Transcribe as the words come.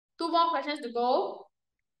2 more questions to go.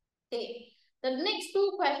 Okay. The next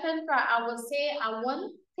 2 questions, right, I will say I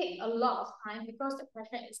won't take a lot of time because the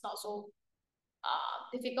question is not so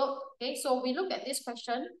difficult. Okay, so we look at this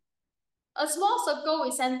question. A small circle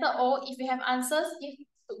with center O. If you have answers, give it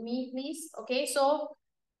to me, please. Okay, so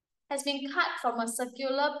has been cut from a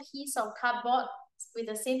circular piece of cardboard with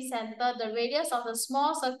the same center. The radius of the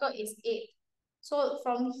small circle is 8. So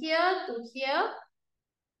from here to here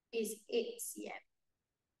is 8 cm.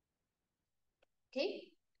 Okay,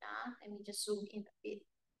 let me just zoom in a bit.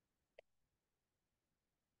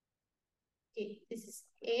 Okay, this is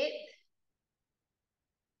 8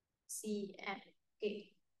 cm. Okay.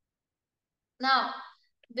 Now,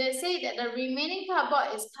 they say that the remaining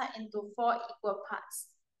cardboard is cut into 4 equal parts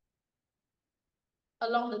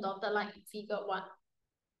along the dotted line in figure 1.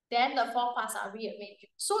 Then the 4 parts are rearranged.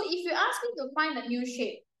 So if you ask me to find a new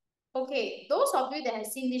shape, okay, those of you that have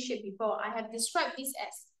seen this shape before, I have described this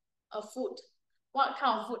as a foot. What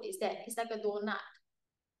kind of foot is that? It's like a donut.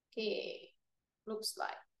 Okay, looks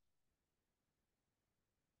like.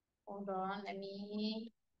 Hold on, let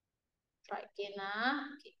me try again.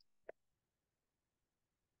 Okay.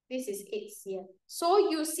 This is 8 cm. So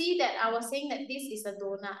you see that I was saying that this is a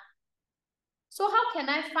donut. So how can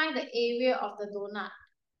I find the area of the donut?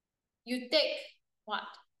 You take what?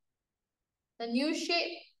 The new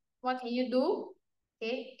shape. What can you do?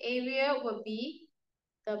 Okay, area will be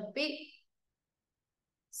the big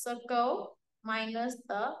circle minus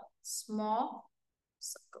the small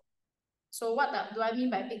circle. So what do I mean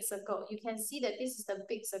by big circle? You can see that this is the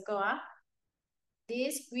big circle.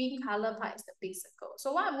 This green color part is the big circle.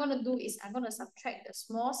 So what I'm going to do is I'm going to subtract the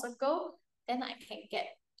small circle. Then I can get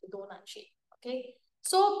the donut shape. Okay.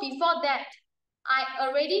 So before that, I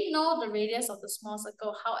already know the radius of the small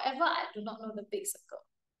circle. However, I do not know the big circle.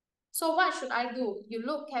 So what should I do? You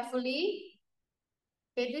look carefully.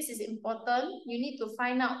 Okay, this is important. You need to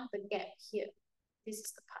find out the gap here. This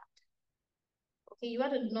is the part. Okay, you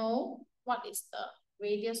want to know what is the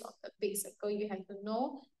radius of the big circle. You have to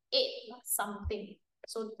know 8 plus something.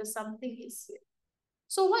 So the something is here.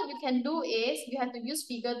 So what you can do is you have to use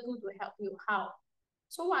figure 2 to help you. How?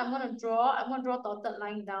 So what I'm going to draw dotted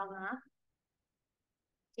line down.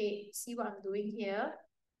 Okay, see what I'm doing here.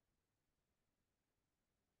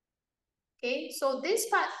 Okay, so this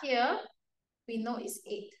part here, we know is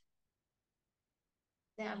 8.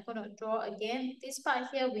 Then I'm going to draw again. This part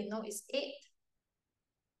here, we know is 8.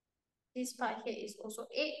 This part here is also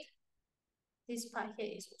 8. This part here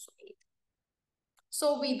is also 8.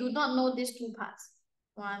 So we do not know these 2 parts.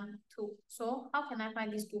 1, 2. So how can I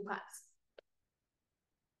find these 2 parts?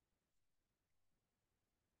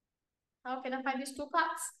 How can I find these 2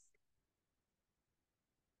 parts?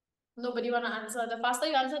 Nobody want to answer. The faster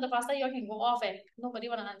you answer, the faster you can go off. Nobody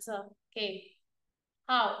want to answer. Okay.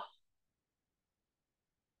 How?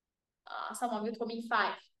 Some of you told me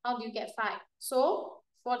 5. How do you get 5? So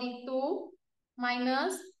 42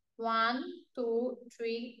 minus 1, 2,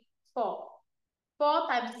 3, 4. 4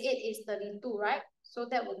 times 8 is 32, right? So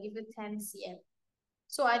that will give you 10 cm.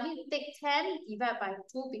 So I need to take 10 divided by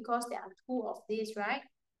 2 because there are 2 of these, right?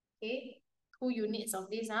 Okay, 2 units of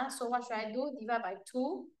this. So what should I do? Divide by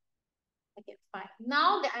 2. I get 5.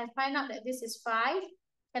 Now that I find out that this is 5,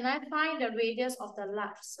 can I find the radius of the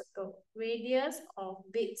large circle? Radius of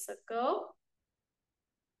big circle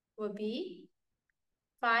will be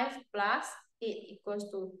 5 plus 8 equals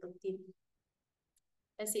to 13.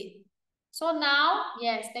 That's it. So now,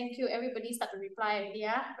 yes, thank you. Everybody start to reply already.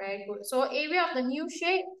 Very good. So area of the new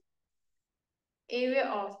shape, area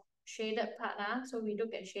of shaded part. So we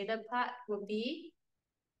look at shaded part will be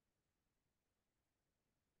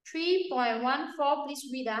 3.14. Please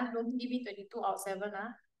read. Don't give me 22 out of 7.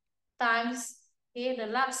 Times, okay, the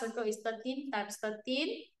large circle is 13 times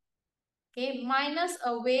 13. Okay, minus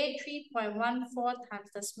away 3.14 times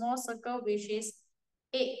the small circle, which is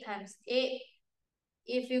 8 times 8.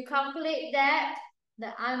 If you calculate that,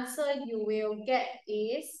 the answer you will get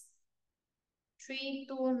is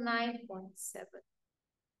 329.7.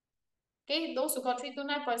 Okay, those who got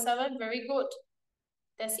 329.7, very good.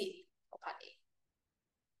 That's it for part A.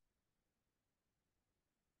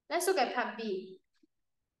 Let's look at part B.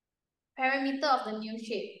 Perimeter of the new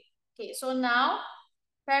shape. Okay, so now,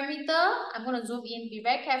 perimeter, I'm going to zoom in. Be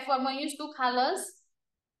very careful. I'm going to use 2 colors.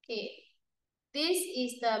 Okay, this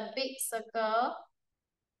is the big circle.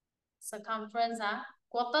 Circumference,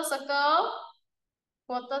 quarter circle,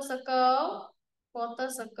 quarter circle, quarter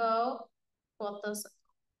circle, quarter circle.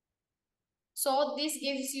 So this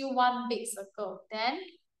gives you 1 big circle. Then,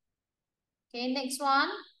 okay, next one,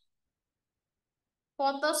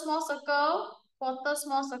 quarter small circle, quarter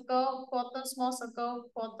small circle, quarter small circle,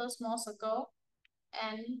 quarter small circle,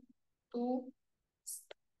 and 2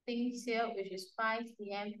 things here, which is 5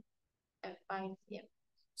 cm and 5 cm.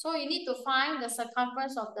 So you need to find the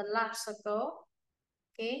circumference of the large circle.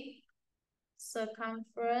 Okay,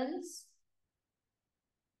 circumference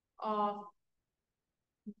of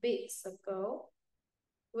big circle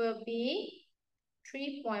will be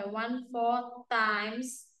 3.14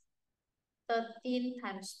 times 13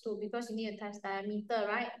 times 2, because you need to times diameter,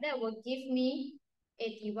 right? That will give me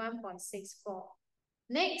 81.64.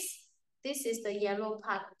 Next, this is the yellow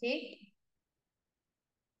part, okay?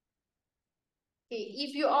 Okay,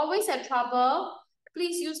 if you always have trouble,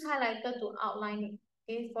 please use highlighter to outline it,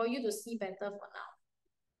 okay, for you to see better for now.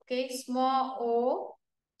 Okay, small o,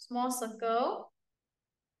 small circle,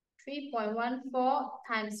 3.14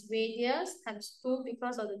 times radius times 2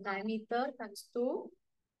 because of the diameter times 2.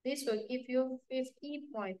 This will give you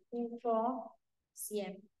 50.24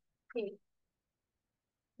 cm. Okay.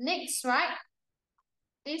 Next, right?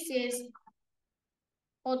 This is,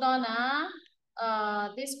 hold on,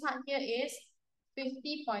 this part here is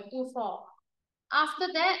 50.24. After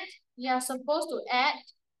that, you are supposed to add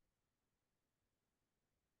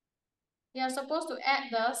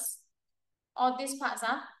this, all these parts,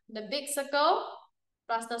 the big circle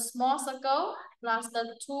plus the small circle plus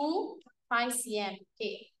the 5 cm.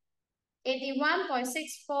 Okay.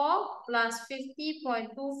 81.64 plus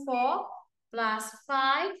 50.24 plus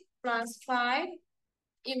 5 plus 5.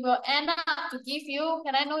 It will end up to give you,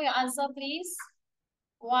 can I know your answer, please?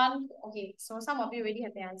 Okay, so some of you already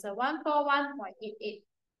have the answer. 141.88.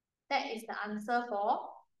 That is the answer for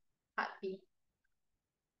part B.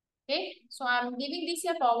 Okay, so I'm leaving this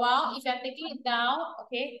here for a while. If you're taking it down,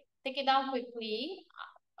 okay, take it down quickly.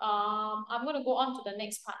 I'm going to go on to the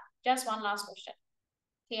next part. Just one last question.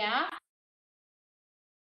 Okay,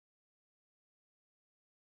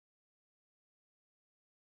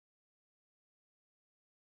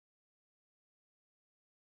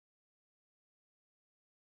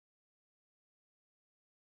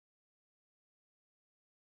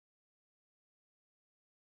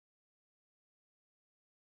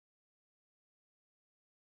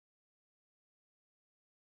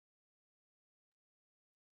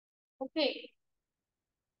 Okay.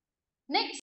 Next.